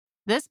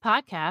This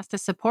podcast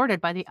is supported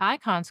by the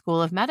Icahn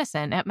School of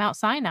Medicine at Mount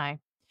Sinai,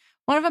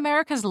 one of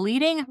America's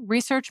leading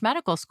research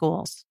medical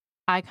schools.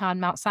 Icahn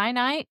Mount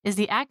Sinai is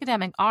the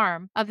academic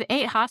arm of the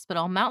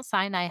 8-hospital Mount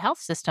Sinai Health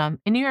System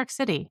in New York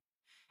City.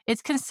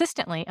 It's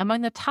consistently among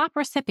the top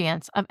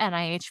recipients of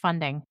NIH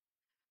funding.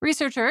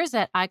 Researchers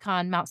at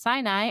Icahn Mount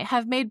Sinai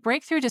have made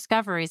breakthrough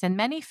discoveries in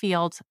many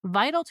fields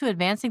vital to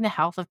advancing the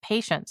health of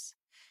patients,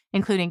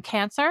 including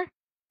cancer,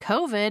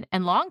 COVID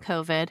and long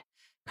COVID,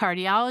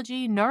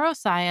 cardiology,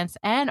 neuroscience,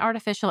 and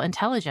artificial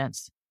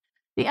intelligence.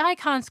 The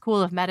Icahn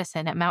School of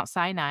Medicine at Mount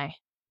Sinai.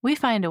 We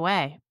find a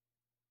way.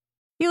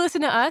 You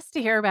listen to us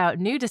to hear about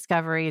new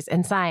discoveries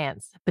in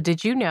science, but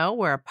did you know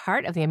we're a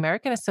part of the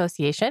American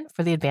Association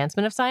for the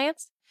Advancement of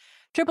Science?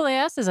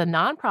 AAAS is a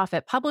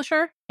nonprofit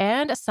publisher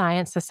and a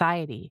science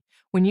society.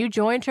 When you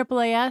join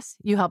AAAS,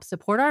 you help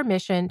support our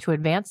mission to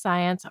advance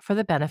science for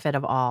the benefit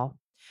of all.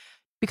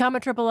 Become a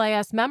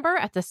AAAS member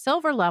at the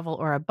silver level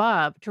or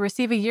above to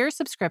receive a year's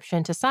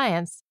subscription to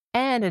science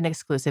and an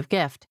exclusive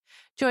gift.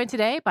 Join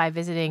today by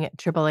visiting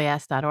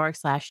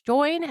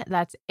AAAS.org/join.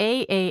 That's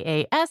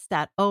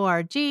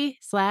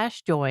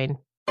AAAS.org/join.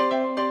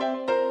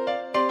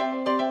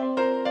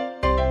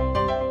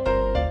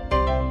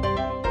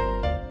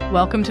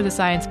 Welcome to the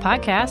Science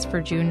Podcast for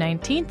June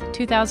 19th,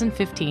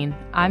 2015.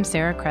 I'm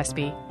Sarah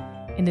Crespi.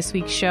 In this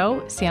week's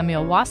show,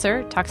 Samuel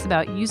Wasser talks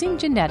about using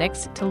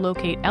genetics to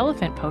locate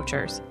elephant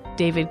poachers.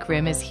 David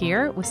Grimm is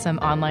here with some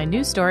online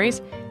news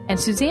stories, and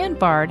Susanne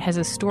Bard has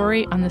a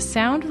story on the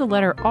sound of the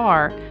letter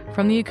R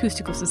from the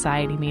Acoustical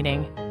Society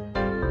meeting.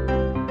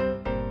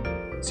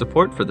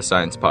 Support for the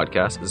Science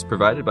Podcast is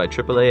provided by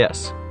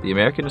AAAS, the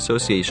American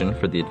Association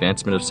for the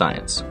Advancement of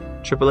Science.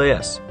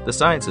 AAAS, the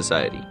Science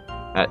Society,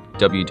 at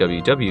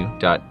www.aaas.org.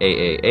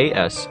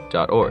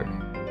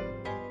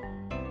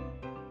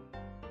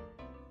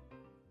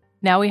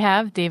 Now we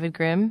have David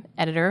Grimm,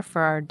 editor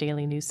for our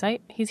daily news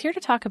site. He's here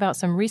to talk about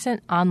some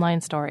recent online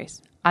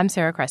stories. I'm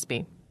Sarah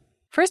Crespi.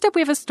 First up,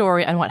 we have a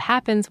story on what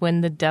happens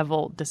when the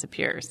devil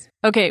disappears.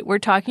 Okay, we're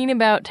talking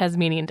about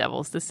Tasmanian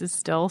devils. This is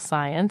still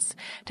science.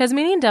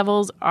 Tasmanian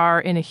devils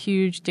are in a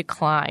huge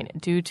decline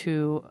due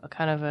to a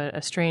kind of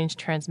a strange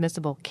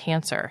transmissible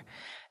cancer.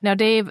 Now,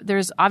 Dave,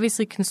 there's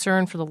obviously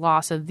concern for the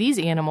loss of these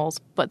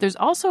animals, but there's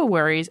also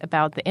worries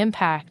about the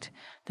impact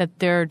that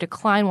their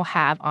decline will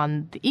have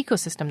on the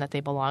ecosystem that they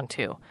belong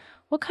to.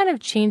 What kind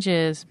of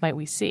changes might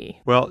we see?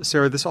 Well,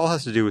 Sarah, this all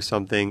has to do with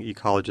something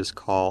ecologists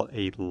call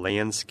a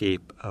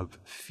landscape of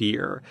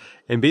fear.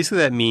 And basically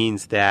that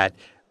means that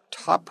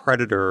top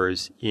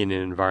predators in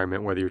an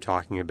environment, whether you're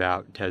talking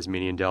about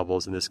Tasmanian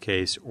devils in this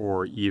case,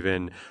 or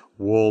even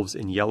wolves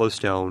in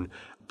Yellowstone,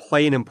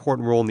 play an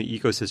important role in the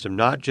ecosystem,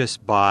 not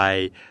just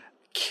by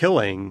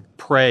killing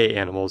prey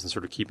animals and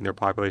sort of keeping their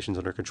populations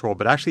under control,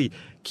 but actually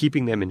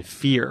keeping them in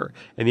fear.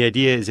 And the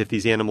idea is if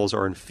these animals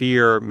are in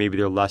fear, maybe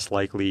they're less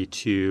likely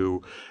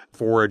to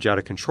forage out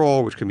of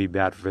control, which can be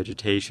bad for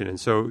vegetation. And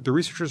so the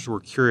researchers were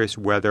curious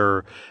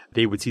whether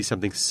they would see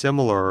something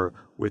similar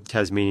with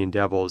Tasmanian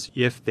devils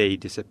if they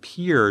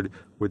disappeared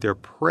with their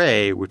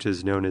prey, which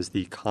is known as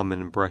the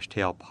common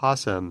brush-tailed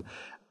possum,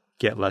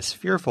 get less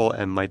fearful,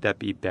 and might that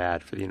be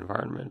bad for the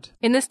environment?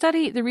 In the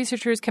study, the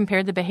researchers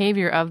compared the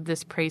behavior of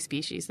this prey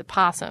species, the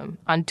possum,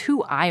 on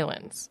 2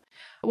 islands.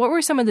 What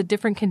were some of the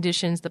different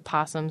conditions the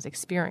possums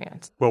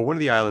experienced? Well, one of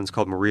the islands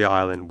called Maria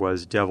Island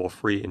was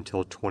devil-free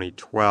until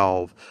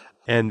 2012.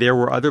 And there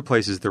were other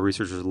places the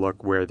researchers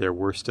looked where there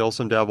were still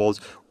some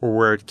devils or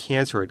where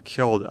cancer had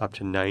killed up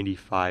to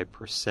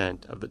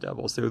 95% of the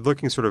devils. They were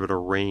looking sort of at a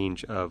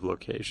range of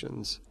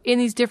locations. In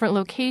these different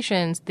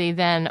locations, they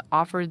then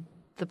offered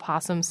the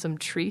possums some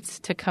treats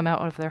to come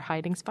out of their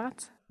hiding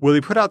spots? Well, they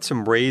put out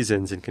some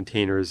raisins in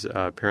containers.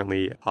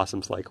 Apparently,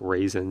 possums like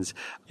raisins.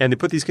 And they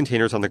put these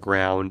containers on the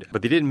ground,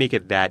 but they didn't make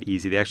it that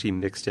easy. They actually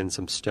mixed in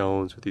some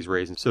stones with these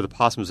raisins. So the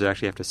possums would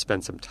actually have to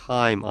spend some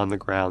time on the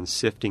ground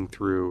sifting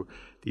through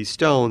these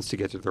stones to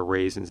get to the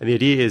raisins. And the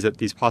idea is that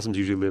these possums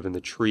usually live in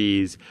the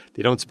trees.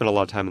 They don't spend a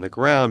lot of time on the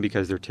ground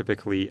because they're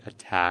typically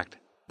attacked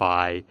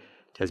by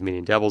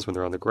Tasmanian devils when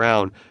they're on the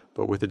ground.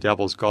 But with the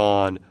devils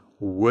gone,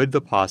 would the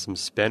possums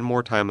spend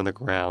more time on the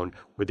ground?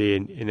 Would they,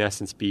 in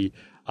essence, be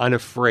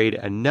unafraid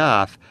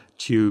enough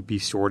to be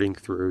sorting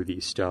through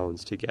these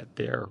stones to get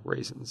their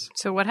raisins?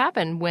 So what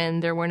happened when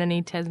there weren't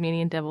any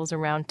Tasmanian devils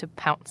around to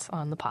pounce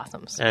on the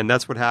possums? And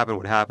that's what happened.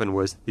 What happened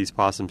was these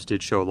possums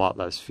did show a lot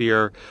less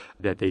fear,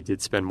 that they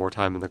did spend more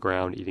time on the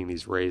ground eating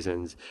these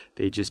raisins.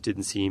 They just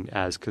didn't seem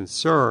as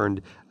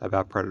concerned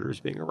about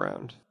predators being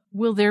around.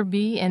 Will there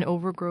be an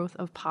overgrowth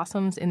of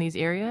possums in these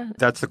areas?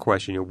 That's the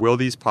question. Will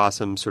these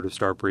possums sort of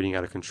start breeding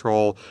out of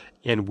control?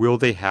 And will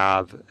they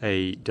have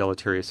a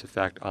deleterious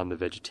effect on the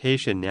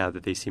vegetation now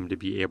that they seem to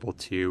be able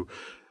to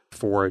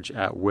forage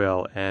at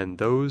will? And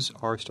those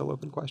are still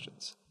open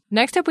questions.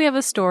 Next up, we have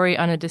a story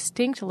on a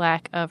distinct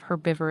lack of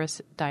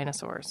herbivorous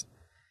dinosaurs.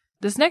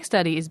 This next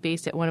study is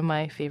based at one of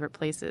my favorite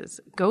places,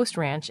 Ghost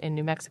Ranch in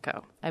New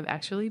Mexico. I've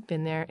actually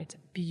been there. It's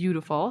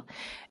beautiful.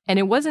 And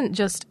it wasn't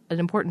just an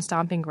important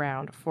stomping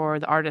ground for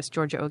the artist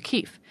Georgia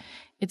O'Keeffe.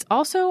 It's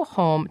also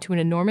home to an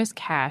enormous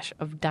cache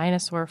of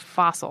dinosaur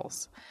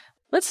fossils.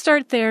 Let's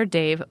start there,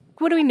 Dave.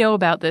 What do we know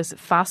about this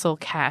fossil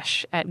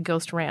cache at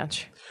Ghost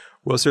Ranch?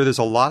 Well, sir, there's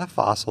a lot of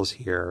fossils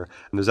here.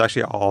 And there's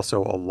actually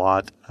also a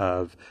lot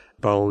of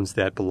bones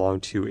that belong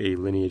to a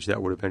lineage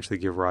that would eventually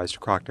give rise to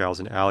crocodiles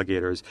and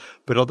alligators.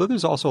 But although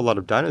there's also a lot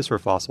of dinosaur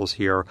fossils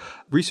here,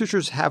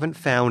 researchers haven't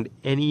found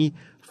any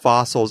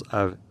fossils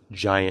of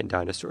giant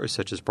dinosaurs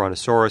such as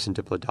Brontosaurus and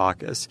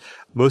Diplodocus.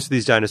 Most of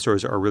these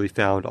dinosaurs are really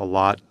found a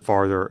lot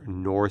farther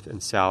north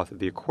and south of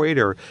the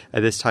equator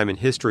at this time in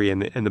history,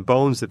 and the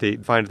bones that they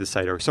find at the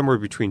site are somewhere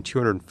between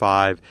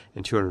 205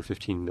 and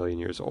 215 million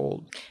years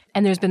old.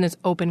 And there's been this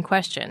open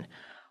question.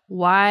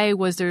 Why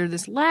was there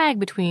this lag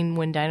between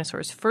when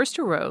dinosaurs first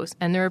arose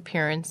and their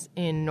appearance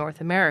in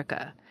North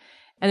America?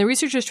 And the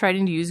researchers tried to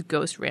use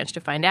Ghost Ranch to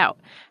find out.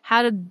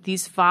 How did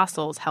these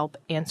fossils help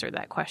answer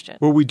that question?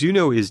 What we do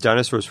know is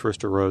dinosaurs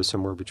first arose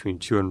somewhere between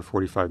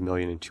 245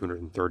 million and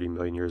 230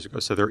 million years ago.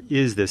 So there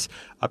is this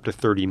up to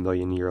 30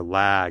 million year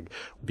lag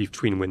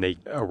between when they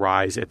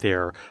arise at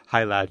their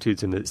high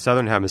latitudes in the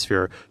southern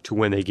hemisphere to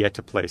when they get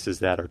to places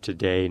that are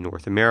today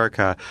North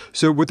America.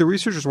 So what the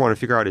researchers want to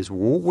figure out is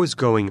what was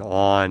going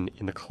on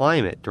in the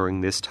climate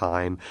during this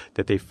time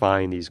that they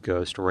find these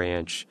Ghost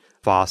Ranch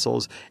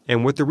fossils.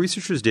 And what the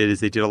researchers did is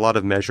they did a lot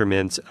of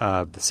measurements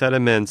of the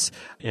sediments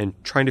and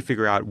trying to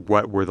figure out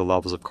what were the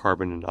levels of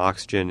carbon and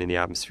oxygen in the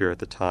atmosphere at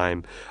the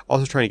time,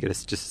 also trying to get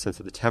just a sense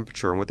of the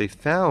temperature. And what they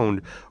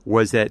found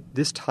was that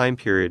this time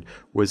period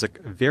was a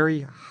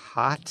very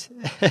hot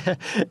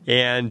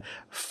and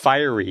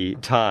fiery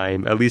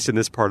time, at least in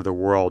this part of the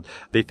world.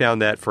 They found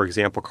that, for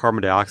example,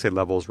 carbon dioxide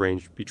levels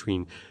ranged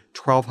between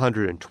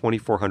 1,200 and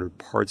 2,400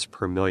 parts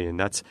per million.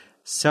 That's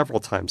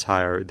several times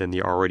higher than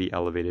the already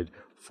elevated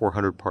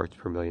 400 parts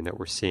per million that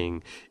we're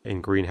seeing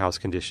in greenhouse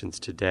conditions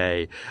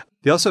today.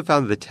 They also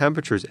found that the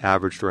temperatures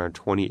averaged around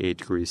 28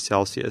 degrees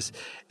Celsius.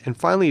 And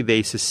finally,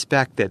 they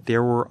suspect that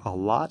there were a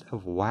lot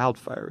of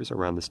wildfires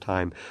around this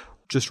time,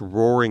 just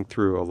roaring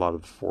through a lot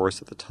of the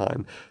forests at the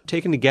time.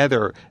 Taken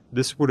together,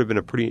 this would have been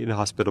a pretty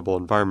inhospitable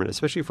environment,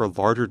 especially for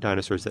larger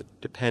dinosaurs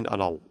that depend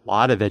on a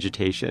lot of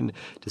vegetation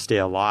to stay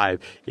alive.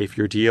 If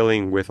you're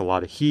dealing with a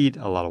lot of heat,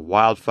 a lot of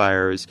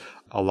wildfires,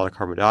 a lot of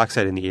carbon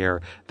dioxide in the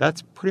air,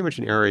 that's pretty much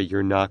an area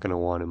you're not going to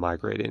want to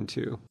migrate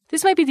into.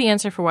 This might be the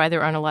answer for why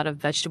there aren't a lot of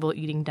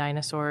vegetable-eating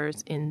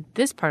dinosaurs in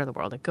this part of the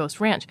world at Ghost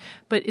Ranch.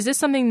 But is this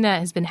something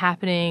that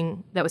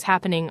was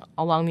happening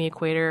along the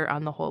equator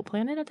on the whole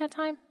planet at that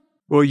time?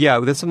 Well, yeah,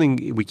 that's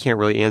something we can't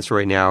really answer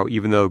right now.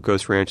 Even though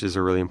Ghost Ranch is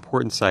a really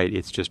important site,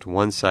 it's just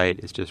one site.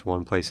 It's just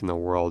one place in the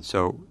world.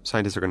 So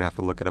scientists are going to have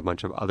to look at a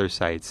bunch of other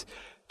sites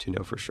to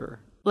know for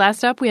sure.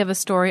 Last up, we have a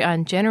story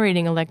on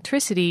generating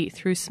electricity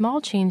through small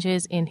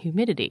changes in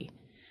humidity.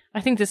 I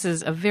think this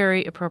is a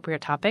very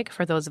appropriate topic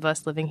for those of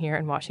us living here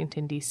in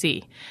Washington,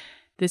 D.C.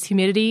 This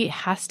humidity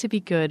has to be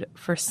good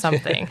for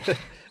something.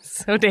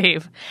 So,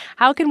 Dave,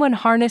 how can one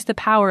harness the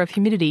power of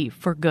humidity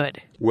for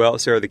good? Well,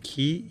 Sarah, the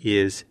key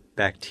is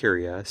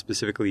bacteria,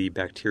 specifically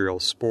bacterial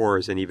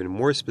spores, and even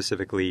more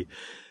specifically,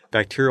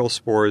 bacterial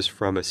spores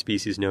from a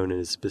species known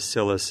as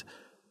Bacillus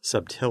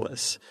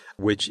subtilis,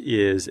 which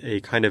is a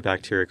kind of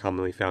bacteria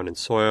commonly found in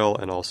soil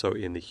and also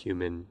in the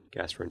human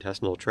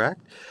gastrointestinal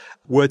tract.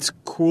 What's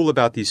cool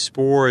about these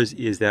spores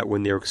is that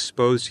when they're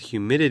exposed to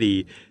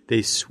humidity,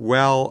 they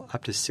swell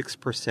up to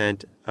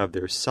 6% of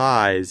their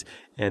size,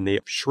 and they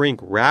shrink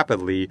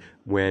rapidly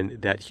when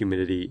that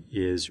humidity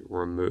is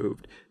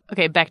removed.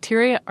 Okay,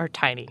 bacteria are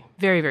tiny,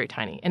 very, very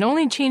tiny, and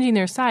only changing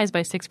their size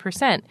by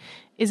 6%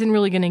 isn't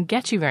really going to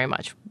get you very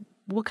much.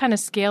 What kind of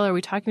scale are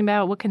we talking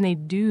about? What can they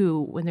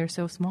do when they're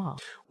so small?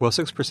 Well,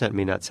 6%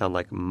 may not sound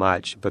like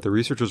much, but the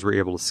researchers were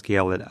able to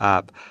scale it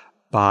up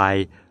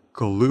by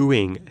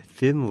gluing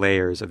thin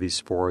layers of these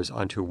spores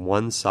onto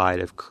one side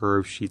of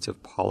curved sheets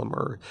of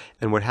polymer.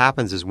 And what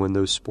happens is when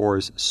those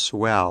spores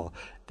swell,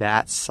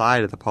 that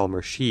side of the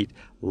polymer sheet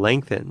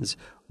lengthens,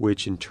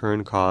 which in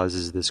turn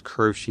causes this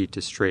curved sheet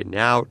to straighten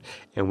out.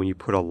 And when you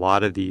put a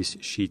lot of these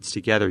sheets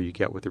together, you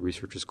get what the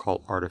researchers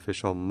call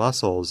artificial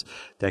muscles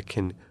that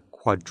can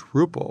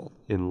quadruple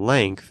in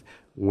length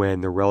when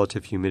the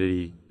relative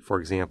humidity, for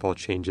example,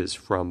 changes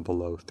from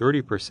below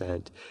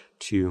 30%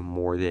 to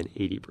more than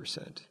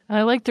 80%.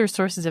 I like their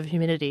sources of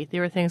humidity. They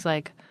were things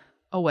like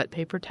a wet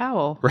paper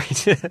towel.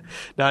 Right.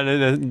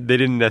 No, they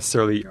didn't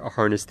necessarily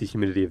harness the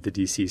humidity of the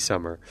DC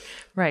summer.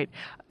 Right.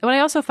 What I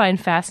also find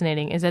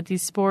fascinating is that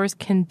these spores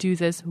can do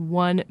this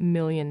 1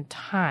 million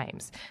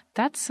times.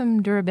 That's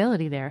some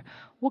durability there.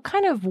 What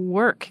kind of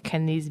work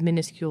can these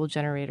minuscule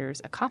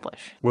generators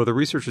accomplish? Well, the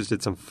researchers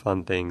did some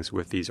fun things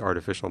with these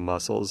artificial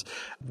muscles.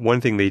 One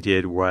thing they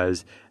did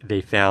was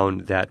they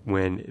found that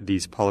when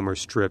these polymer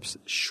strips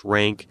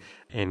shrank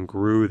and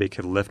grew, they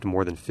could lift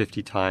more than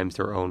 50 times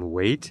their own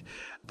weight.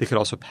 They could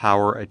also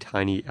power a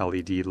tiny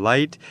LED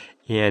light.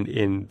 And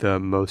in the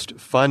most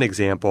fun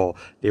example,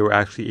 they were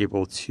actually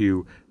able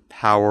to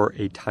power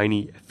a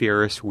tiny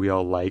Ferris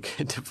wheel-like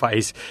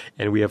device,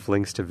 and we have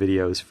links to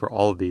videos for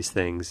all of these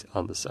things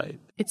on the site.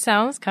 It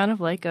sounds kind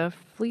of like a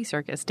flea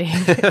circus,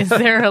 Dave. Is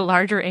there a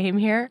larger aim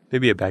here?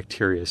 Maybe a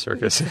bacteria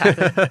circus.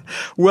 Exactly.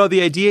 Well,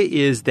 the idea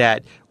is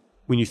that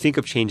when you think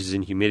of changes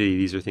in humidity,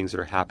 these are things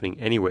that are happening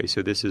anyway.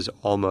 So this is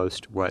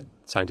almost what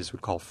scientists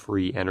would call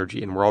free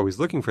energy. And we're always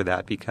looking for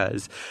that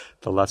because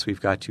the less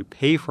we've got to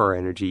pay for our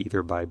energy,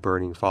 either by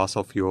burning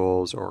fossil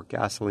fuels or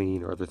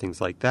gasoline or other things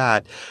like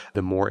that,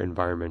 the more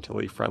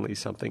environmentally friendly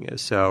something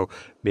is. So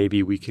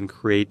maybe we can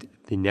create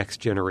the next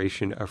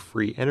generation of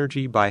free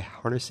energy by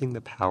harnessing the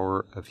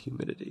power of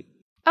humidity.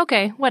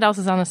 Okay, what else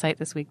is on the site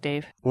this week,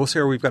 Dave? Well,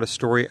 Sarah, we've got a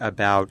story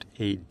about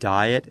a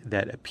diet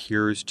that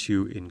appears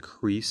to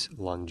increase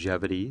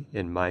longevity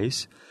in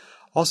mice.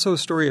 Also a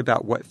story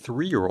about what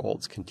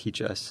 3-year-olds can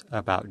teach us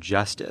about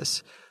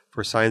justice.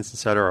 For Science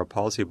Insider, our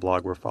policy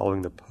blog, we're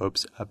following the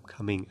Pope's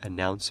upcoming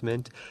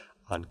announcement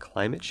on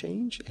climate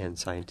change and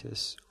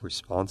scientists'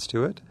 response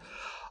to it.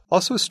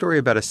 Also a story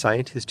about a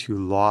scientist who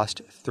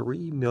lost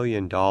 $3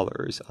 million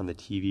on the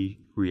TV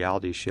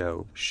reality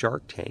show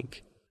Shark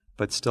Tank,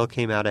 but still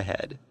came out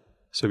ahead.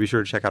 So be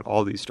sure to check out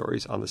all these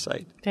stories on the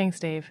site. Thanks,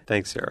 Dave.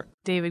 Thanks, Sarah.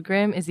 David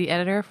Grimm is the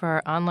editor for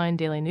our online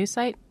daily news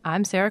site.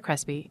 I'm Sarah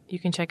Crespi. You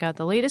can check out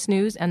the latest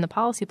news and the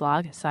policy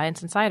blog,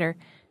 Science Insider,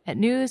 at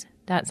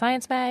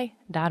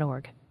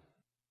news.sciencemag.org.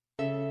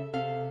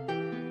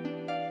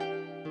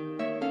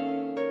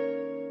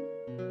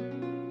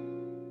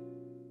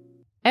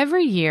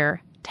 Every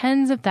year,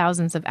 tens of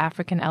thousands of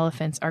African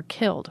elephants are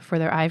killed for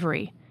their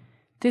ivory.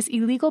 This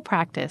illegal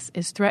practice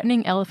is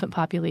threatening elephant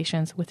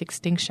populations with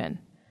extinction.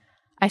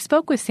 I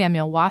spoke with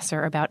Samuel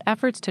Wasser about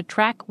efforts to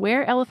track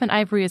where elephant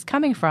ivory is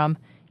coming from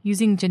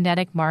using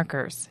genetic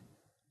markers.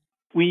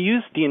 We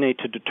use DNA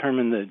to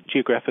determine the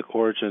geographic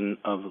origin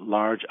of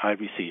large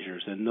ivory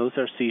seizures, and those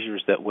are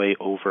seizures that weigh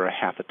over a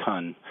half a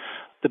ton.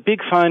 The big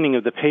finding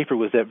of the paper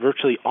was that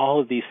virtually all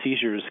of these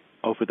seizures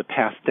over the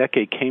past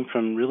decade came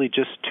from really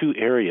just 2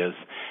 areas.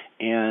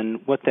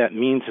 And what that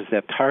means is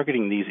that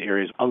targeting these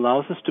areas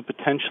allows us to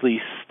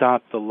potentially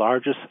stop the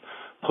largest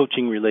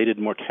poaching-related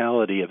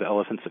mortality of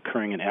elephants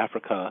occurring in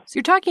Africa. So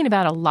you're talking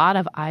about a lot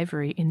of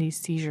ivory in these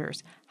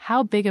seizures.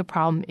 How big a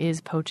problem is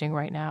poaching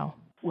right now?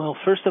 Well,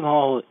 first of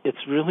all,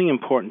 it's really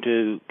important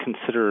to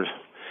consider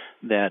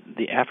that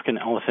the African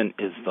elephant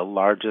is the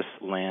largest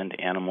land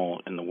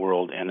animal in the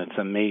world, and it's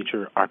a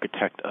major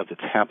architect of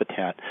its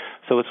habitat.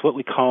 So it's what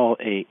we call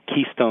a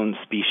keystone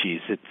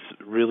species. It's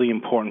really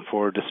important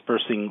for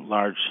dispersing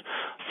large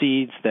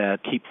seeds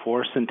that keep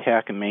forests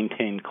intact and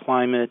maintain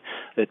climate,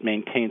 that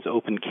maintains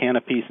open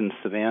canopies in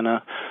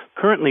savanna.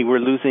 Currently, we're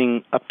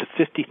losing up to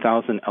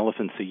 50,000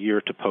 elephants a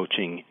year to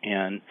poaching,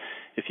 and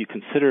if you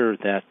consider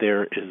that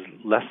there is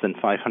less than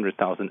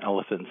 500,000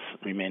 elephants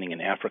remaining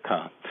in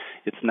Africa,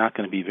 it's not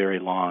going to be very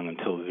long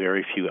until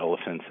very few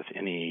elephants, if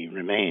any,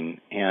 remain.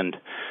 And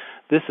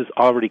this is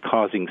already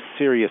causing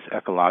serious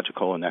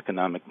ecological and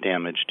economic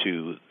damage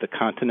to the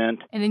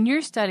continent. And in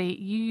your study,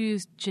 you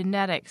used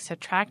genetics to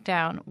track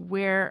down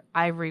where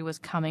ivory was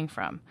coming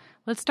from.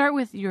 Let's start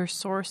with your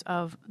source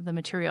of the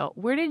material.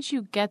 Where did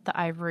you get the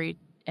ivory,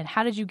 and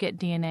how did you get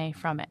DNA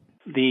from it?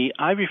 The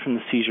ivory from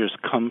the seizures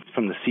come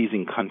from the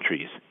seizing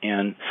countries,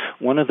 and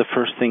one of the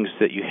first things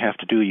that you have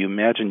to do, you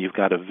imagine you've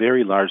got a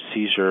very large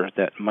seizure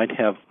that might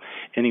have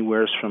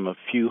anywhere from a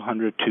few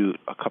hundred to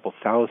a couple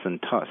thousand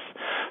tusks.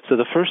 So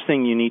the first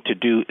thing you need to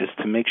do is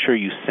to make sure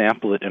you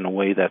sample it in a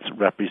way that's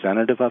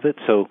representative of it.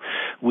 So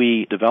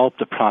we developed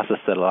a process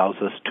that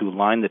allows us to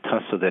line the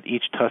tusk so that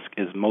each tusk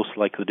is most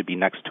likely to be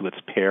next to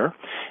its pair,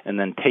 and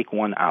then take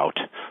one out.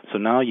 So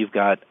now you've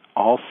got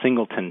all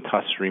singleton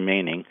tusks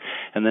remaining.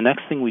 And the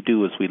next thing we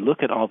do is we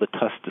look at all the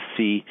tusks to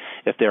see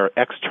if there are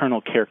external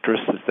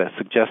characteristics that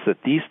suggest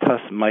that these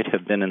tusks might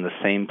have been in the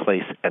same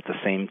place at the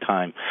same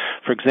time.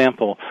 For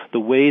example, the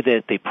way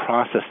that they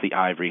process the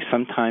ivory.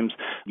 Sometimes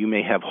you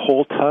may have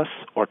whole tusks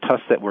or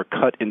tusks that were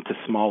cut into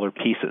smaller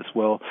pieces.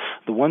 Well,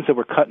 the ones that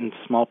were cut into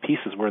small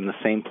pieces were in the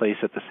same place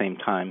at the same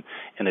time,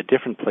 in a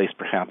different place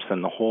perhaps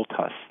than the whole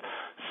tusk.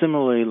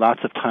 Similarly,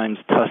 lots of times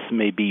tusks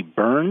may be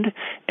burned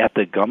at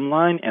the gum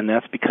line, and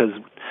that's because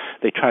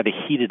they try to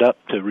heat it up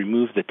to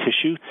remove the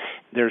tissue.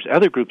 There's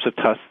other groups of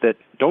tusks that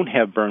don't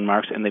have burn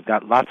marks, and they've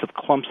got lots of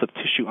clumps of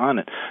tissue on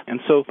it.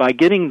 And so by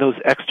getting those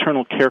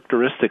external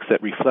characteristics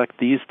that reflect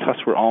these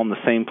tusks were all in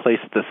the same place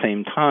at the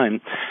same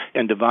time,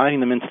 and dividing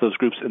them into those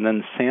groups and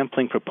then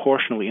sampling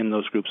proportionally in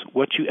those groups,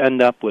 what you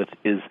end up with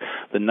is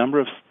the number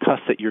of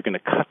tusks that you're going to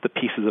cut the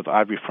pieces of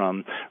ivory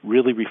from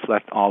really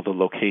reflect all the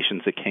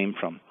locations it came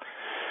from.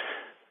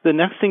 The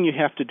next thing you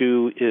have to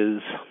do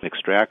is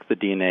extract the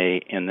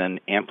DNA and then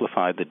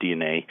amplify the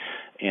DNA.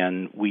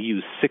 And we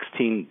use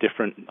 16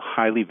 different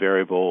highly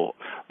variable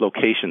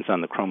locations on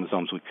the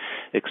chromosomes. We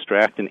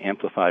extract and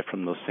amplify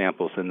from those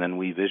samples, and then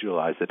we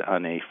visualize it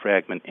on a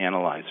fragment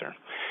analyzer.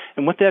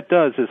 And what that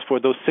does is for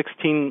those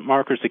 16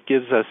 markers, it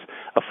gives us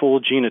a full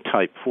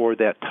genotype for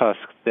that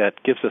tusk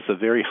that gives us a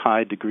very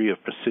high degree of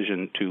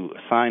precision to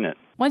assign it.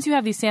 Once you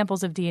have these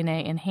samples of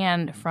DNA in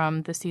hand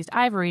from the seized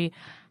ivory,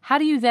 how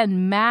do you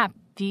then map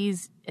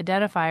these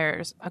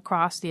identifiers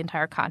across the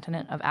entire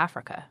continent of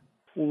Africa?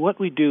 What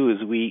we do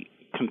is we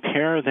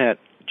compare that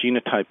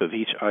genotype of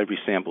each ivory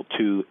sample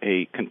to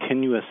a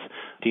continuous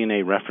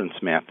DNA reference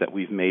map that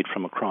we've made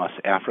from across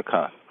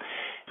Africa.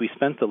 We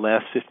spent the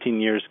last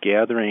 15 years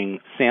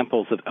gathering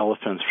samples of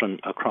elephants from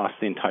across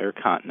the entire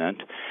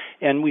continent,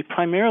 and we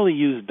primarily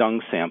use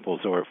dung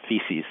samples or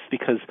feces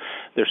because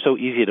they're so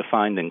easy to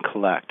find and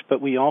collect.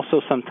 But we also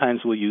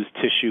sometimes will use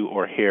tissue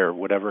or hair,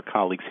 whatever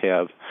colleagues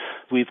have.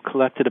 We've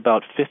collected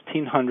about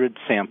 1,500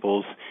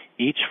 samples,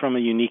 each from a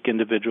unique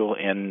individual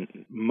and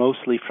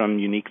mostly from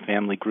unique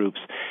family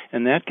groups,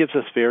 and that gives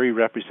us very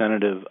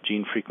representative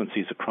gene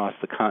frequencies across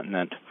the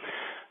continent.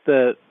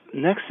 The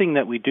next thing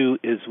that we do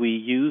is we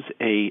use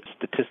a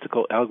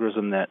statistical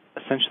algorithm that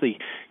essentially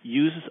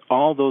uses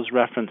all those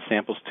reference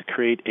samples to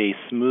create a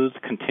smooth,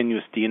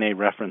 continuous DNA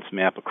reference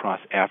map across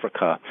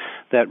Africa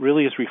that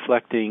really is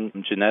reflecting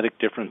genetic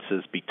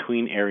differences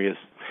between areas.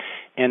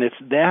 And it's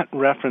that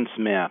reference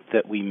map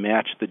that we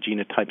match the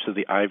genotypes of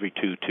the ivory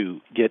to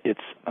get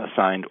its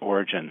assigned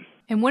origin.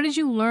 And what did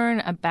you learn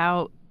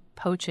about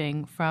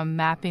poaching from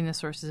mapping the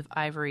sources of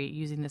ivory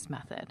using this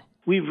method?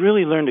 We've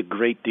really learned a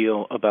great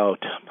deal about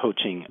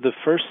poaching. The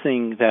first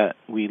thing that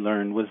we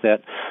learned was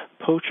that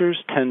poachers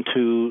tend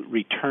to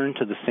return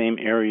to the same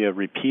area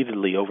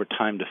repeatedly over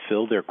time to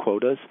fill their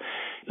quotas.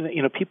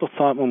 You know, people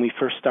thought when we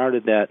first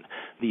started that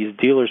these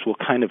dealers will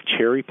kind of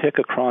cherry pick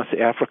across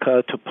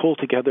Africa to pull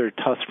together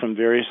tusks from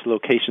various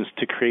locations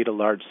to create a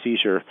large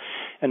seizure,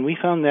 and we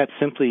found that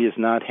simply is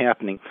not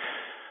happening.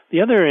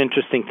 The other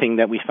interesting thing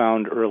that we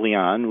found early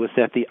on was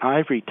that the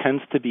ivory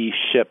tends to be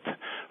shipped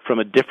from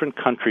a different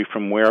country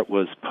from where it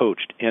was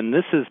poached. And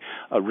this is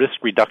a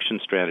risk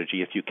reduction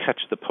strategy. If you catch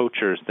the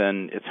poachers,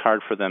 then it's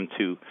hard for them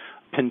to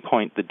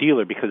pinpoint the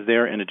dealer because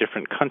they're in a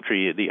different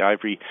country. The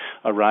ivory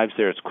arrives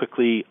there, it's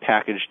quickly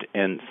packaged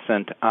and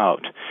sent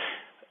out.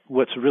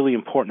 What's really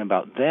important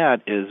about that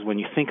is when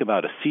you think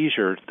about a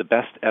seizure, the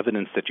best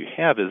evidence that you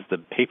have is the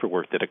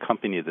paperwork that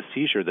accompanied the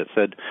seizure that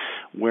said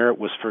where it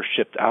was first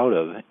shipped out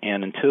of.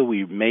 And until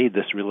we made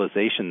this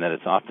realization that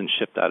it's often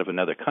shipped out of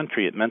another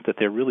country, it meant that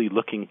they're really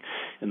looking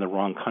in the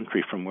wrong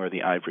country from where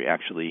the ivory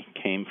actually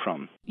came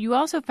from. You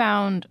also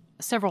found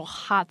several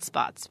hot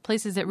spots,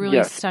 places that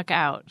really stuck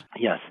out.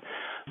 Yes.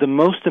 The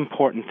most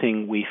important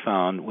thing we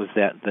found was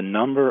that the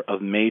number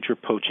of major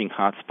poaching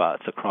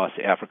hotspots across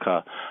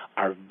Africa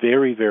are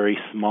very, very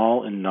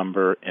small in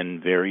number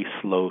and very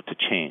slow to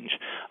change.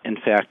 In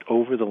fact,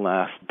 over the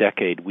last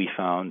decade, we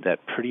found that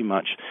pretty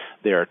much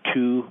there are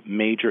two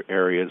major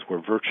areas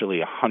where virtually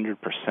 100%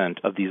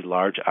 of these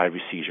large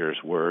ivory seizures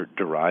were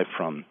derived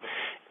from.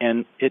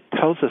 And it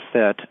tells us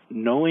that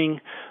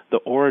knowing the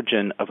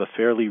origin of a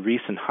fairly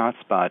recent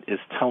hotspot is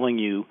telling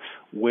you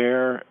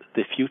where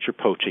the future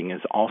poaching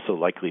is also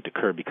likely to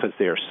occur because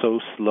they are so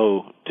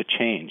slow to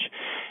change.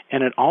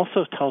 And it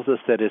also tells us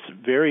that it's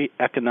very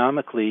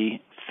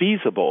economically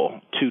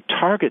feasible to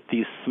target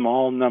these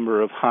small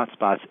number of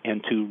hotspots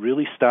and to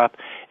really stop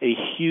a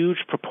huge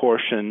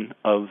proportion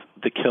of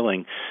the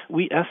killing.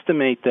 We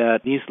estimate that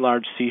these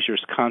large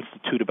seizures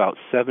constitute about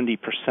 70%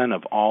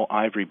 of all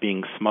ivory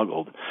being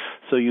smuggled.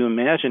 So you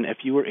imagine if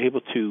you were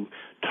able to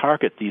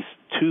target these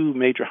two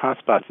major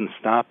hotspots and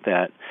stop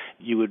that,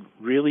 you would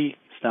really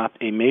stop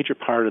a major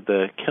part of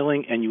the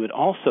killing, and you would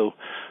also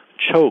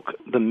choke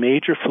the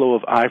major flow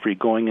of ivory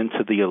going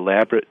into the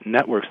elaborate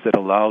networks that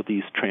allow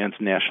these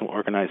transnational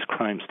organized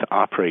crimes to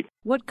operate.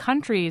 What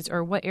countries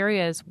or what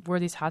areas were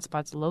these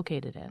hotspots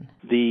located in?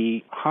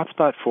 The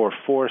hotspot for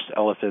forest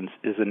elephants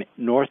is in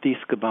northeast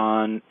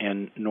Gabon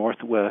and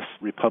northwest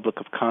Republic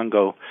of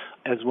Congo,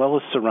 as well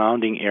as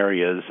surrounding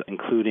areas,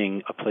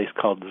 including a place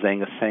called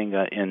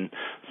Zanga-Sanga in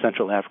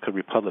Central African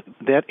Republic.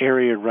 That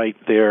area right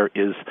there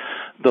is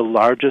the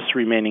largest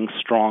remaining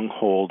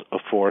stronghold of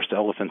forest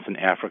elephants in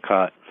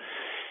Africa.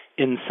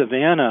 In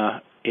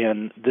Savannah,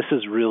 and this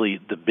is really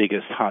the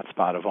biggest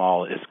hotspot of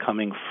all, is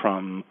coming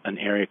from an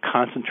area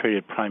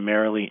concentrated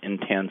primarily in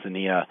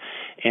Tanzania,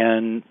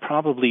 and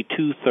probably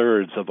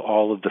 2/3 of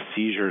all of the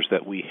seizures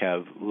that we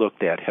have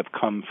looked at have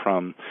come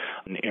from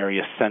an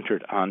area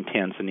centered on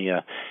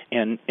Tanzania.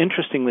 And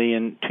interestingly,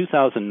 in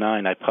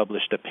 2009, I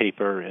published a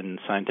paper in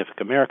Scientific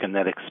American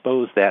that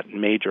exposed that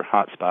major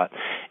hotspot,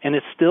 and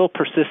it still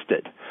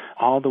persisted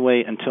all the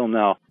way until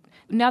now.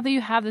 Now that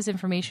you have this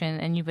information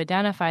and you've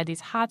identified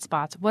these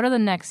hotspots, what are the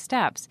next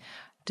steps?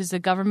 Does the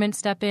government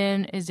step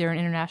in? Is there an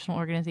international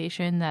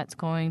organization that's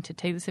going to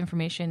take this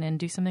information and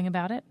do something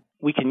about it?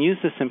 We can use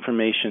this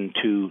information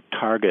to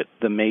target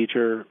the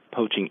major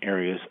poaching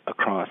areas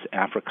across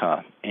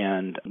Africa.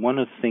 And one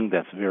of the things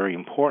that's very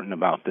important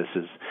about this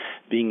is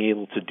being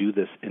able to do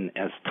this in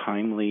as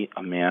timely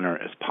a manner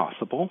as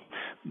possible.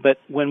 But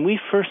when we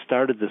first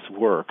started this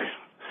work,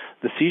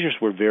 the seizures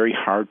were very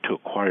hard to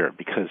acquire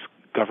because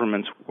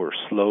governments were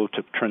slow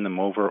to turn them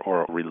over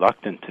or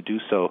reluctant to do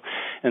so.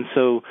 And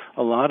so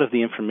a lot of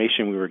the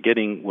information we were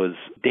getting was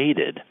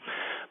dated.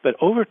 But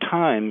over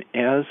time,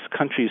 as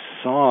countries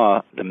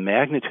saw the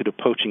magnitude of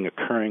poaching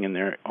occurring in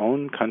their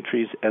own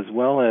countries, as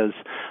well as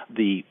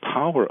the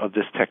power of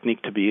this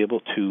technique to be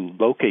able to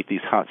locate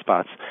these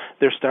hotspots,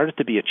 there started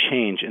to be a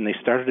change, and they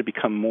started to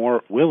become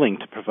more willing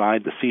to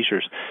provide the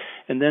seizures.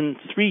 And then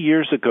 3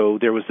 years ago,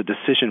 there was a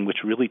decision which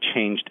really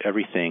changed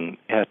everything.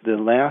 At the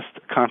last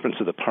conference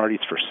of the parties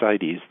for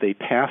CITES, they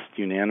passed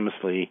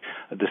unanimously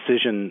a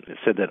decision that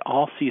said that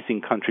all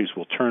seizing countries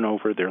will turn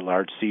over their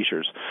large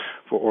seizures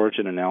for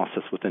origin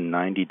analysis within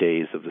 90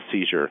 days of the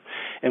seizure.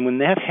 And when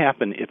that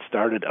happened, it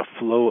started a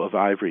flow of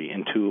ivory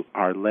into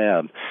our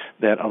lab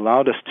that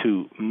allowed us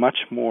to much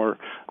more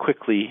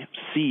quickly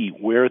see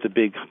where the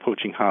big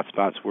poaching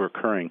hotspots were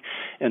occurring.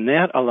 And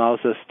that allows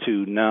us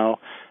to now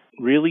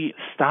really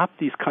stop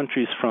these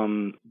countries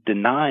from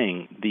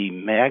denying the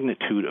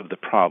magnitude of the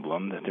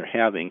problem that they're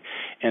having,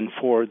 and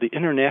for the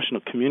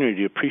international community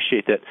to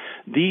appreciate that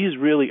these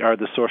really are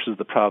the sources of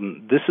the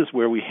problem. This is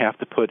where we have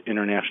to put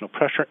international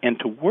pressure and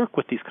to work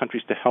with these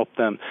countries to help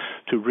them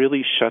to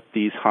really shut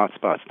these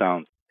hotspots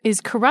down. Is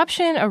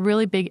corruption a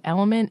really big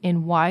element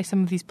in why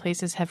some of these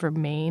places have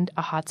remained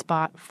a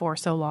hotspot for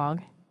so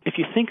long? If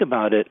you think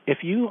about it, if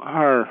you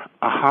are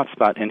a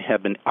hotspot and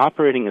have been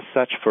operating as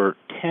such for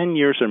 10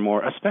 years or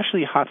more,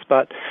 especially a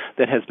hotspot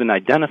that has been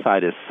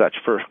identified as such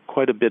for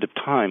quite a bit of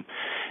time,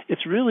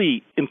 it's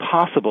really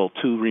impossible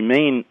to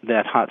remain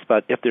that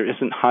hotspot if there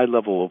isn't high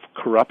level of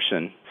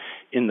corruption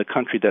in the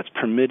country that's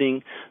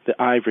permitting the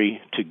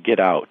ivory to get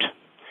out.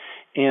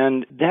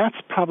 And that's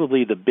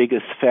probably the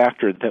biggest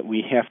factor that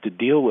we have to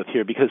deal with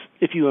here, because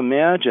if you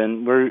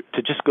imagine we're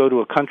to just go to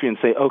a country and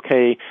say,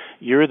 okay,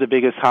 you're the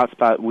biggest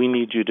hotspot, we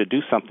need you to do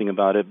something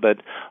about it, but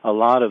a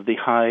lot of the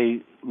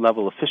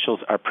high-level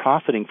officials are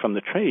profiting from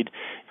the trade,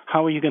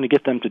 how are you going to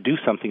get them to do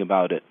something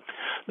about it?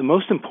 The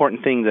most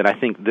important thing that I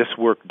think this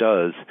work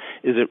does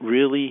is it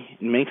really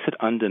makes it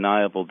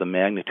undeniable the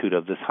magnitude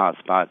of this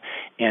hotspot,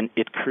 and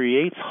it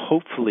creates,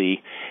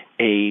 hopefully,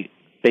 a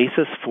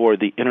basis for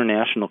the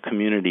international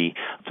community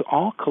to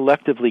all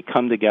collectively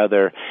come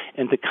together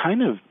and to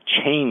kind of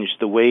change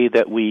the way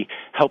that we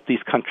help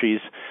these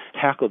countries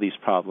tackle these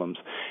problems.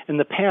 In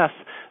the past,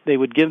 they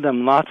would give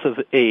them lots of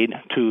aid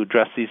to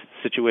address these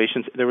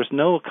situations. There was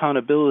no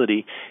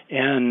accountability,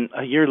 and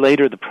a year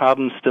later the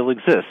problem still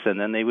exists, and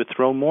then they would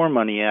throw more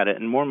money at it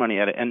and more money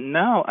at it. And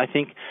now I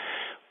think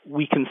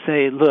we can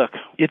say, look,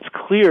 it's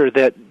clear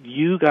that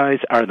you guys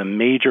are the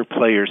major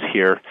players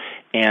here,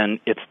 and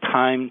it's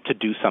time to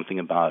do something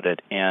about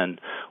it. And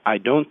I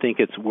don't think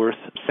it's worth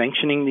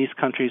sanctioning these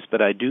countries,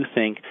 but I do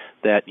think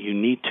that you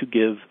need to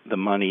give the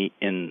money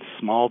in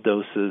small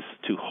doses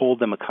to hold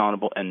them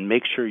accountable and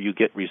make sure you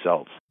get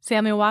results.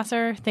 Samuel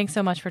Wasser, thanks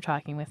so much for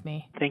talking with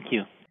me. Thank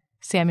you.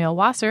 Samuel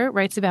Wasser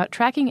writes about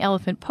tracking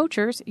elephant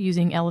poachers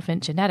using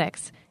elephant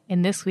genetics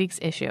in this week's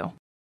issue.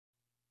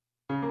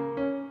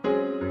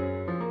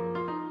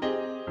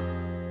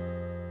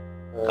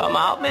 Come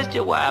out,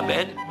 Mr.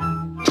 Wabbit.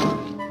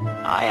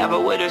 I have a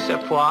little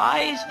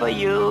surprise for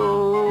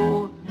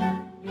you.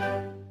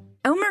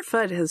 Elmer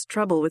Fudd has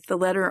trouble with the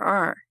letter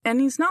R, and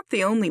he's not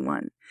the only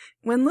one.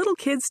 When little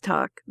kids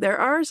talk, their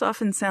R's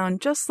often sound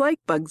just like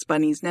Bugs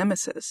Bunny's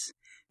nemesis.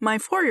 My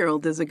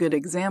 4-year-old is a good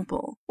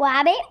example.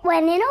 Rabbit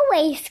went in a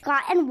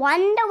waistcoat and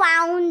wandered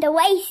around the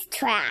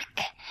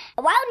racetrack.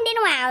 Around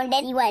and around,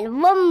 and he went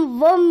vroom,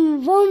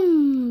 vroom,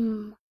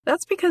 vroom.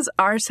 That's because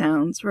R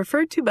sounds,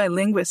 referred to by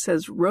linguists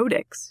as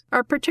rhotics,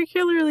 are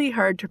particularly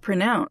hard to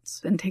pronounce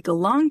and take a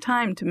long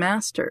time to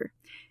master.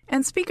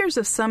 And speakers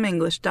of some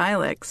English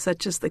dialects,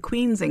 such as the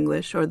Queen's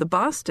English or the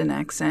Boston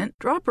accent,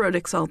 drop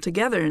rhotics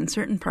altogether in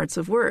certain parts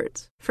of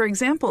words. For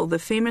example, the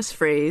famous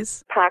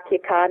phrase, "Pak je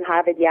kan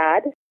have it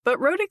yad." But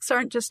rhotics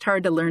aren't just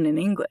hard to learn in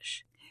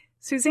English.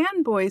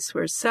 Suzanne Boyce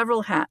wears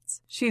several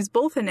hats. She's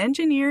both an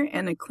engineer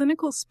and a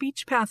clinical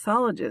speech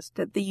pathologist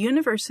at the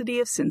University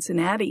of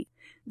Cincinnati.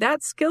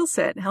 That skill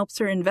set helps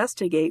her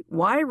investigate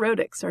why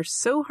rhotics are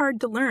so hard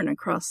to learn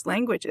across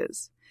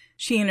languages.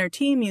 She and her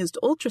team used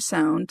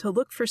ultrasound to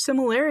look for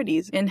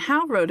similarities in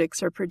how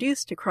rhotics are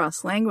produced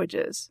across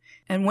languages,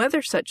 and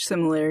whether such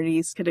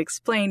similarities could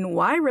explain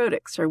why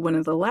rhotics are one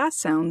of the last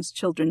sounds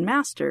children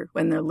master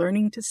when they're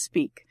learning to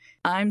speak.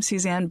 I'm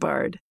Susanne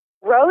Bard.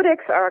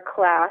 Rhotics are a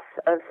class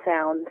of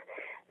sounds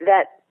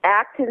that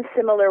act in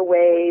similar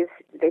ways.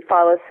 They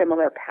follow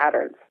similar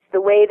patterns. The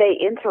way they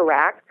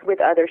interact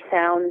with other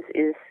sounds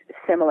is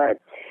similar.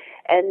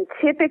 And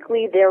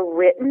typically they're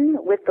written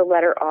with the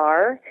letter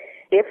R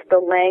if the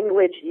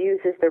language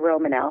uses the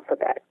Roman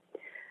alphabet.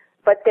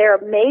 But they're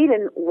made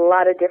in a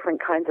lot of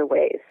different kinds of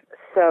ways.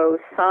 So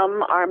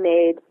some are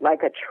made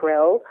like a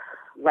trill,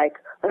 like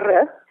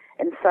R,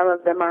 and some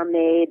of them are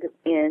made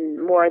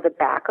in more the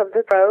back of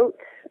the throat,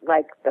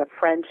 like the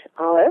French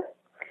R.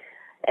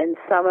 And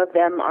some of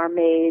them are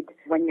made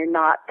when you're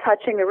not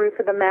touching the roof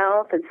of the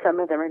mouth, and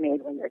some of them are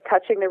made when you're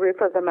touching the roof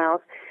of the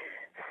mouth.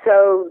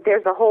 So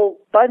there's a whole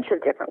bunch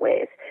of different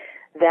ways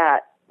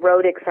that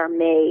rhotics are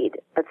made,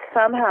 but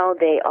somehow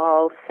they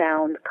all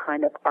sound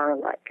kind of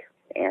R-like.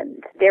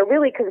 And they're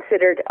really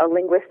considered a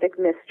linguistic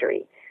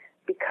mystery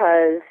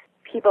because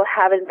people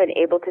haven't been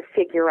able to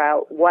figure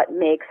out what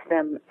makes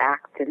them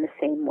act in the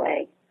same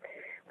way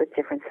with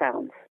different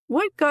sounds.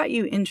 What got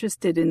you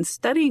interested in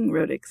studying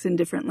rhotics in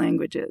different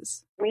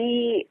languages?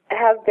 We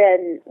have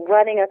been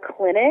running a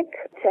clinic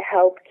to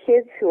help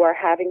kids who are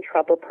having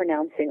trouble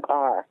pronouncing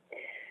R.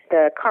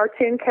 The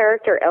cartoon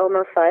character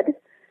Elmer Fudd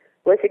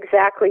was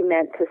exactly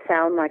meant to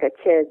sound like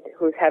a kid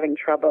who's having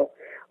trouble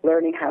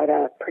learning how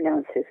to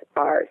pronounce his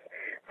R's.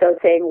 So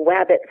saying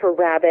wabbit for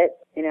rabbit,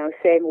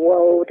 saying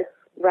woad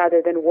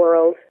rather than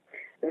world,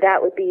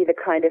 that would be the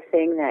kind of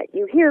thing that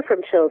you hear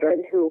from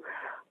children who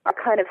are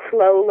kind of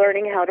slow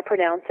learning how to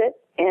pronounce it,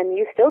 and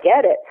you still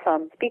get it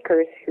from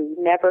speakers who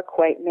never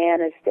quite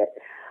managed it.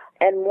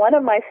 And one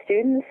of my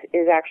students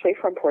is actually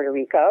from Puerto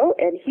Rico,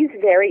 and he's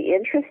very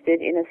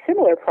interested in a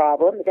similar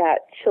problem that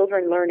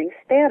children learning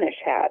Spanish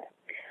had.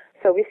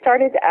 So we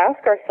started to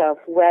ask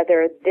ourselves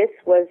whether this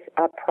was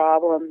a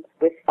problem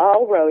with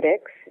all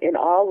rhotics in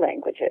all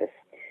languages,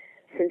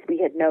 since we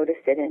had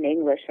noticed it in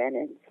English and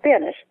in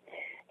Spanish.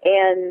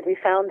 And we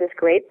found this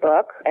great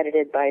book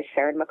edited by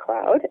Sharon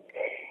McLeod,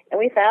 and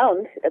we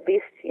found, at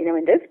least, in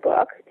this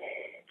book,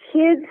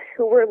 kids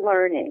who were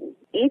learning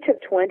each of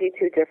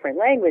 22 different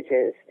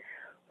languages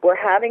were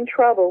having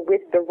trouble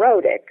with the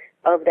rhotic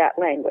of that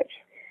language.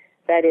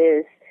 That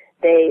is,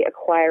 they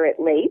acquire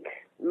it late,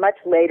 much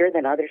later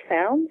than other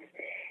sounds,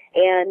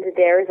 and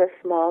there's a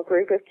small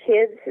group of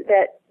kids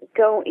that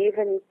don't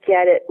even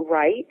get it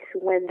right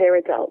when they're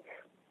adults.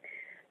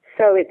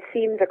 So it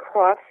seems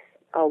across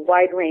a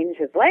wide range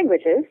of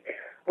languages,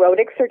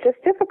 rhotics are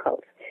just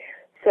difficult.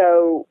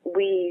 So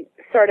we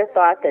sort of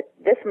thought that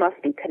this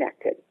must be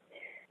connected.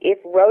 If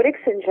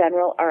rhotics in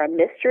general are a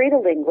mystery to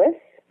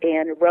linguists,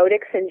 and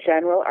rhotics in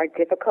general are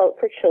difficult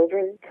for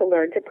children to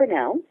learn to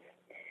pronounce,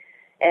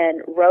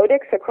 and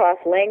rhotics across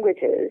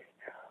languages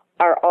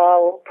are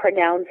all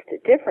pronounced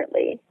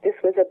differently, this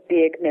was a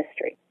big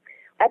mystery.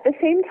 At the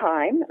same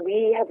time,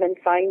 we have been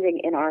finding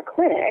in our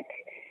clinic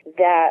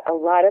that a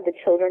lot of the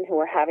children who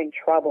are having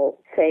trouble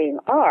saying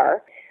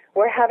R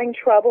were having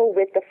trouble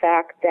with the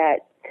fact that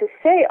to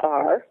say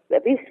R,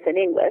 at least in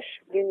English,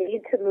 you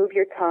need to move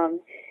your tongue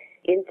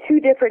in two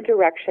different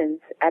directions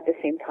at the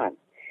same time.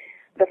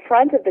 The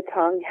front of the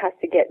tongue has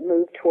to get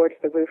moved towards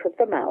the roof of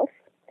the mouth,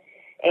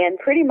 and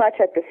pretty much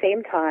at the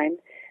same time,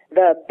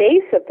 the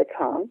base of the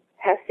tongue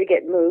has to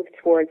get moved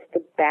towards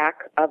the back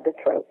of the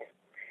throat.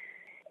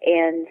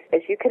 And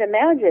as you can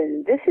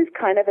imagine, this is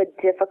kind of a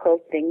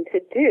difficult thing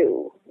to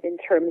do in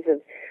terms of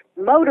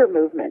motor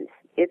movements.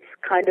 It's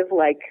kind of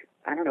like,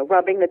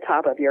 rubbing the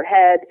top of your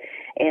head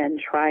and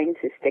trying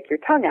to stick your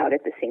tongue out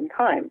at the same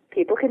time.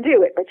 People can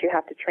do it, but you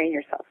have to train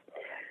yourself.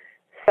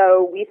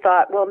 So we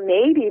thought, well,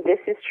 maybe this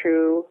is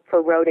true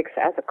for rhotics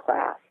as a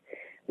class.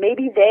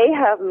 Maybe they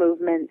have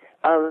movements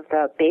of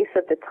the base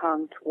of the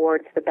tongue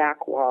towards the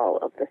back wall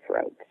of the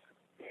throat.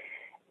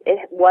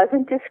 It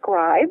wasn't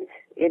described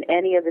in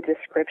any of the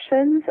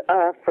descriptions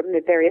from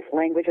the various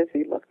languages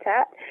we looked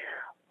at,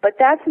 but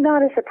that's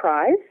not a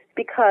surprise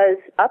because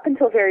up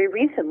until very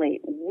recently,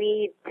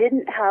 we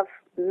didn't have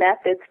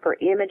methods for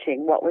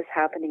imaging what was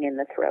happening in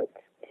the throat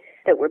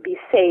that would be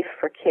safe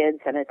for kids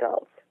and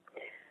adults.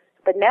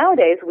 But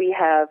nowadays, we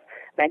have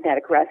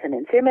magnetic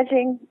resonance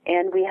imaging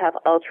and we have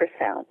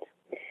ultrasound.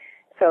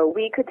 So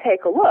we could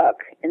take a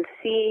look and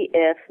see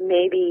if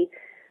maybe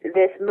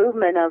this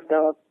movement of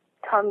the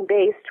tongue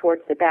base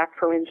towards the back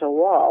pharyngeal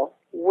wall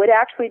would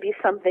actually be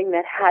something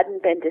that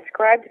hadn't been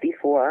described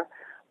before,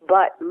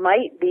 but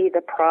might be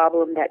the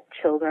problem that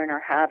children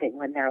are having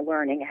when they're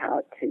learning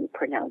how to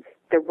pronounce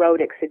the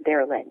rhotics in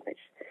their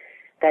language.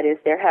 That is,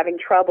 they're having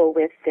trouble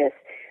with this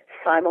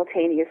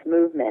simultaneous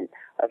movement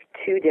of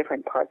two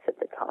different parts of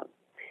the tongue.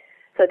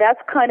 So that's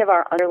kind of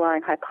our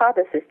underlying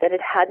hypothesis, that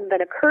it hadn't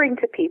been occurring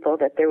to people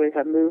that there was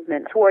a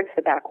movement towards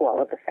the back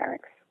wall of the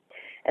pharynx.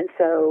 And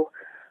so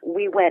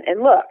we went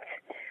and looked.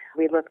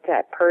 We looked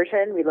at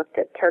Persian, we looked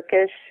at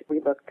Turkish, we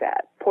looked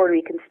at Puerto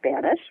Rican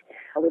Spanish,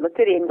 we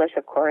looked at English,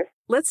 of course.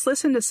 Let's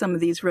listen to some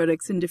of these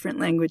rhotics in different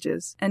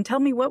languages and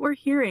tell me what we're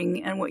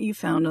hearing and what you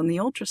found on the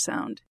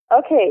ultrasound.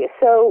 Okay,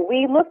 so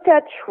we looked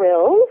at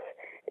trills.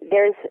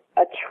 There's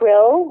a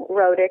trill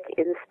rhotic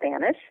in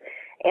Spanish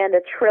and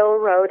a trill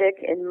rhotic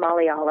in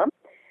Malayalam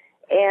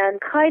and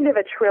kind of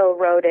a trill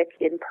rhotic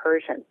in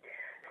Persian.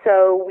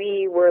 So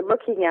we were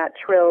looking at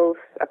trills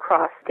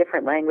across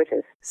different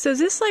languages. So is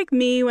this like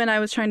me when I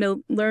was trying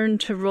to learn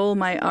to roll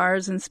my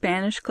R's in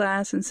Spanish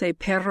class and say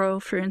perro,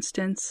 for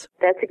instance?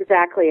 That's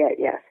exactly it,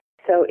 yes.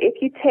 So if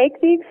you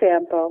take the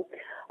example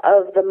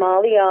of the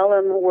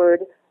Malayalam word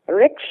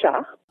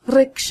rickshaw,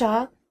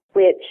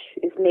 which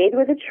is made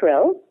with a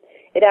trill,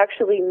 it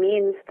actually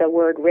means the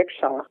word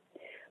rickshaw.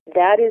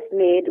 That is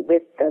made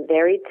with the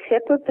very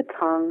tip of the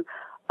tongue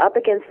up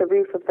against the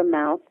roof of the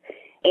mouth.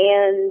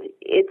 And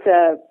it's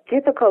a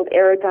difficult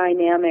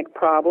aerodynamic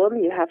problem.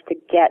 You have to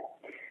get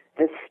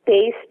the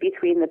space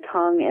between the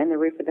tongue and the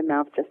roof of the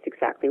mouth just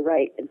exactly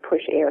right and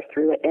push air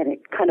through it, and it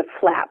kind of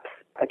flaps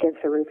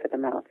against the roof of the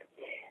mouth.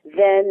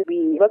 Then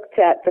we looked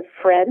at the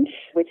French,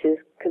 which is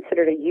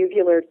considered a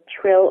uvular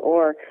trill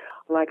or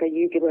like a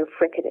uvular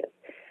fricative.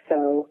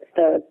 So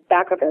the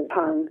back of the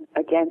tongue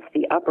against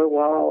the upper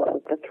wall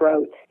of the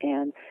throat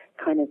and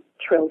kind of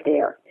trilled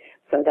there.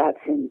 So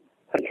that's in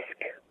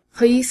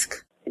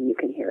risk. And you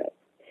can hear it.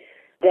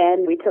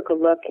 Then we took a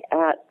look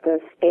at the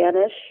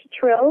Spanish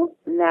trill,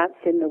 and that's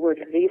in the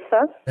word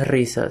risas.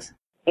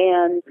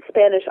 And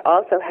Spanish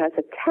also has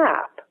a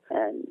tap,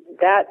 and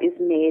that is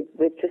made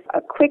with just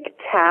a quick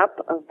tap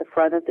of the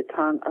front of the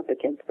tongue up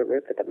against the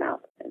roof of the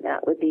mouth, and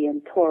that would be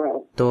in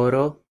toro.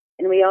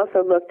 And we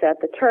also looked at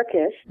the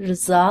Turkish,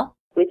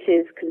 which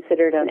is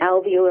considered an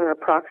alveolar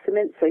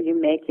approximant, so you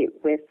make it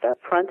with the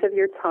front of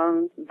your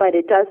tongue, but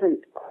it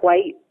doesn't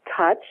quite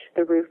touch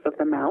the roof of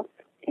the mouth,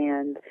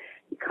 and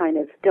you kind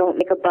of don't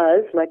make a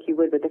buzz like you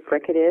would with the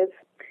fricative.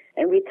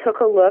 And we took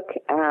a look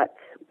at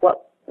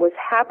what was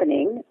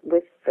happening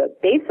with the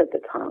base of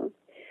the tongue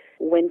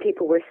when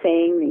people were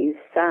saying these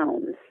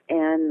sounds,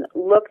 and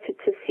looked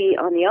to see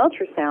on the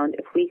ultrasound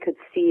if we could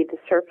see the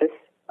surface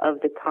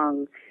of the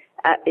tongue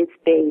at its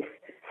base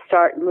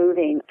start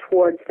moving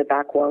towards the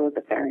back wall of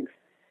the pharynx.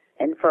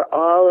 And for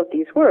all of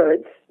these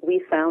words, we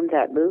found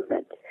that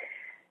movement.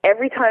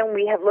 Every time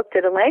we have looked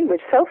at a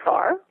language so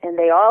far, and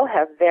they all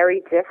have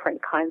very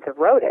different kinds of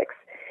rhotics,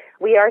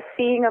 we are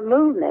seeing a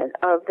movement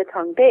of the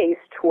tongue base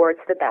towards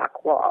the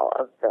back wall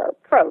of the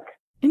throat.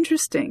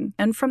 Interesting.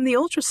 And from the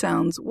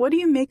ultrasounds, what do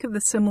you make of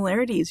the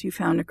similarities you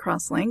found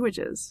across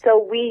languages? So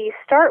we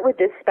start with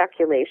this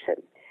speculation.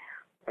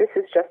 This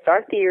is just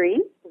our theory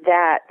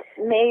that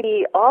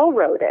maybe all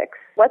rhotics,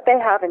 what they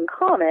have in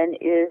common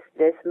is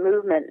this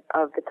movement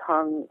of the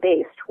tongue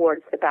base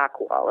towards the back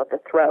wall of the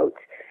throat.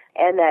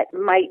 And that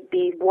might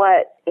be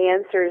what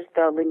answers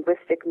the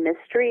linguistic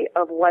mystery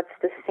of what's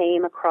the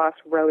same across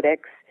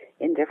rhotics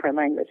in different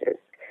languages.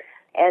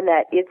 And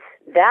that it's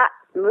that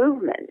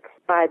movement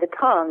by the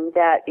tongue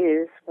that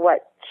is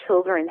what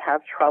children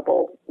have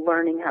trouble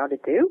learning how to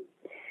do.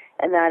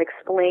 And that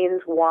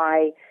explains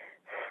why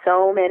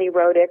so many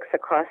rhotics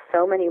across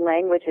so many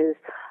languages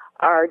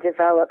are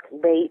developed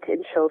late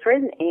in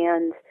children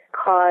and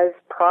cause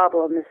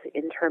problems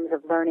in terms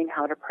of learning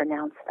how to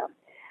pronounce them.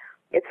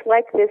 It's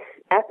like this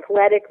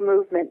athletic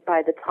movement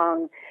by the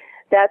tongue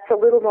that's a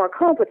little more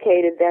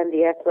complicated than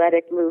the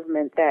athletic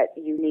movement that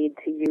you need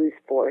to use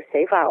for,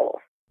 say, vowels.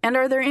 And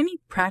are there any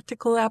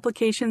practical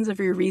applications of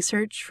your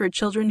research for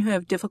children who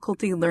have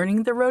difficulty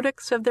learning the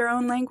rhotics of their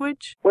own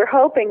language? We're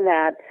hoping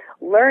that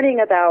learning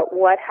about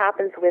what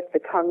happens with the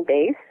tongue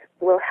base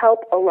will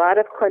help a lot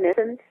of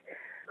clinicians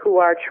who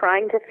are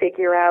trying to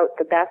figure out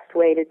the best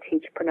way to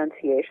teach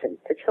pronunciation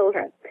to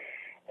children.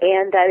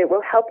 And that it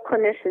will help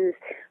clinicians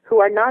who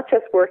are not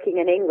just working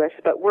in English,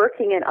 but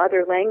working in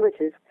other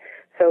languages.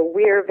 So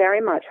we're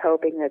very much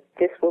hoping that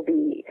this will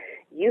be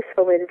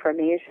useful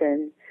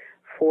information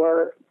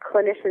for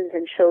clinicians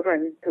and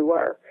children who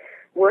are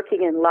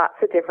working in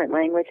lots of different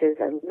languages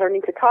and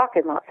learning to talk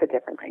in lots of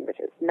different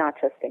languages, not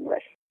just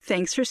English.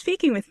 Thanks for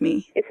speaking with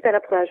me. It's been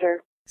a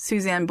pleasure.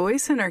 Suzanne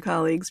Boyce and her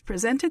colleagues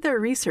presented their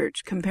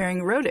research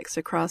comparing rhotics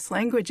across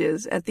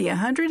languages at the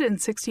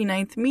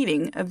 169th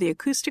meeting of the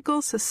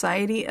Acoustical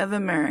Society of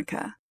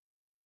America.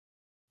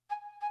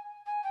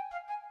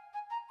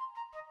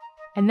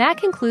 And that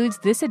concludes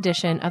this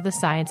edition of the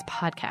Science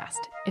Podcast.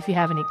 If you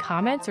have any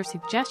comments or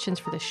suggestions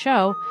for the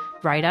show,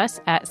 write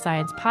us at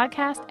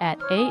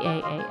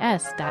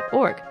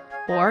sciencepodcast@aaas.org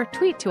or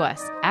tweet to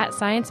us at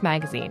Science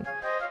Magazine.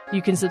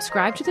 You can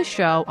subscribe to the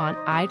show on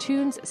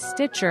iTunes,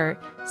 Stitcher,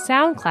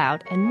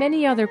 SoundCloud, and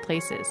many other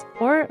places,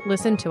 or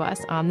listen to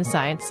us on the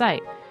Science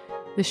site.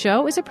 The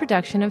show is a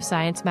production of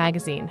Science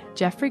Magazine.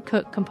 Jeffrey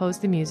Cook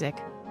composed the music.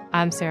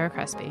 I'm Sarah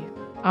Crespi.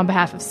 On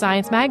behalf of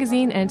Science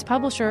Magazine and its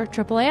publisher,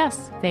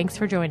 AAAS, thanks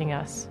for joining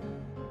us.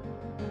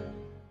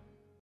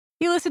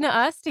 You listen to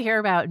us to hear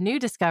about new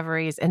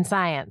discoveries in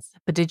science,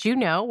 but did you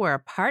know we're a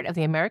part of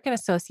the American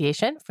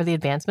Association for the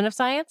Advancement of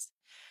Science?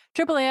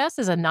 AAAS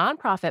is a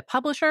nonprofit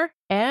publisher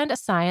and a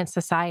science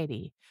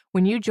society.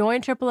 When you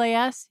join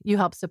AAAS, you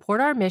help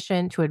support our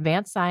mission to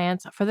advance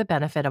science for the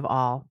benefit of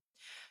all.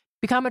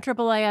 Become a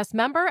AAAS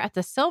member at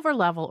the silver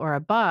level or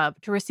above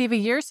to receive a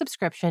year's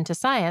subscription to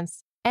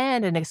science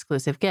and an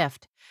exclusive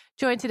gift.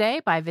 Join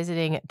today by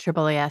visiting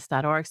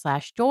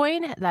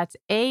AAAS.org/join. That's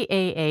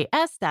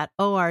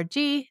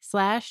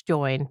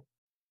AAAS.org/join.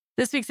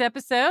 This week's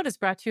episode is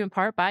brought to you in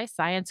part by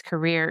Science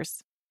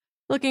Careers.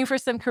 Looking for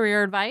some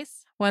career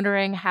advice?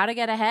 Wondering how to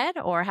get ahead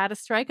or how to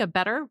strike a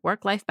better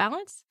work-life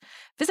balance?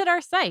 Visit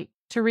our site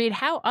to read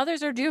how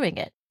others are doing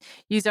it.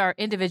 Use our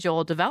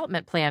individual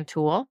development plan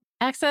tool,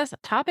 access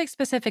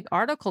topic-specific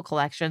article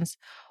collections,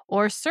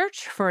 or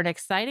search for an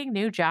exciting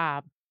new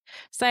job.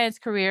 Science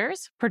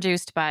Careers,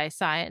 produced by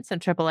Science and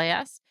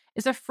AAAS,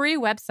 is a free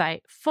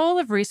website full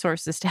of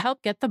resources to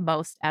help get the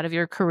most out of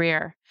your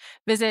career.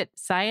 Visit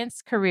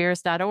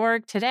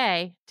sciencecareers.org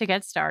today to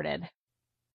get started.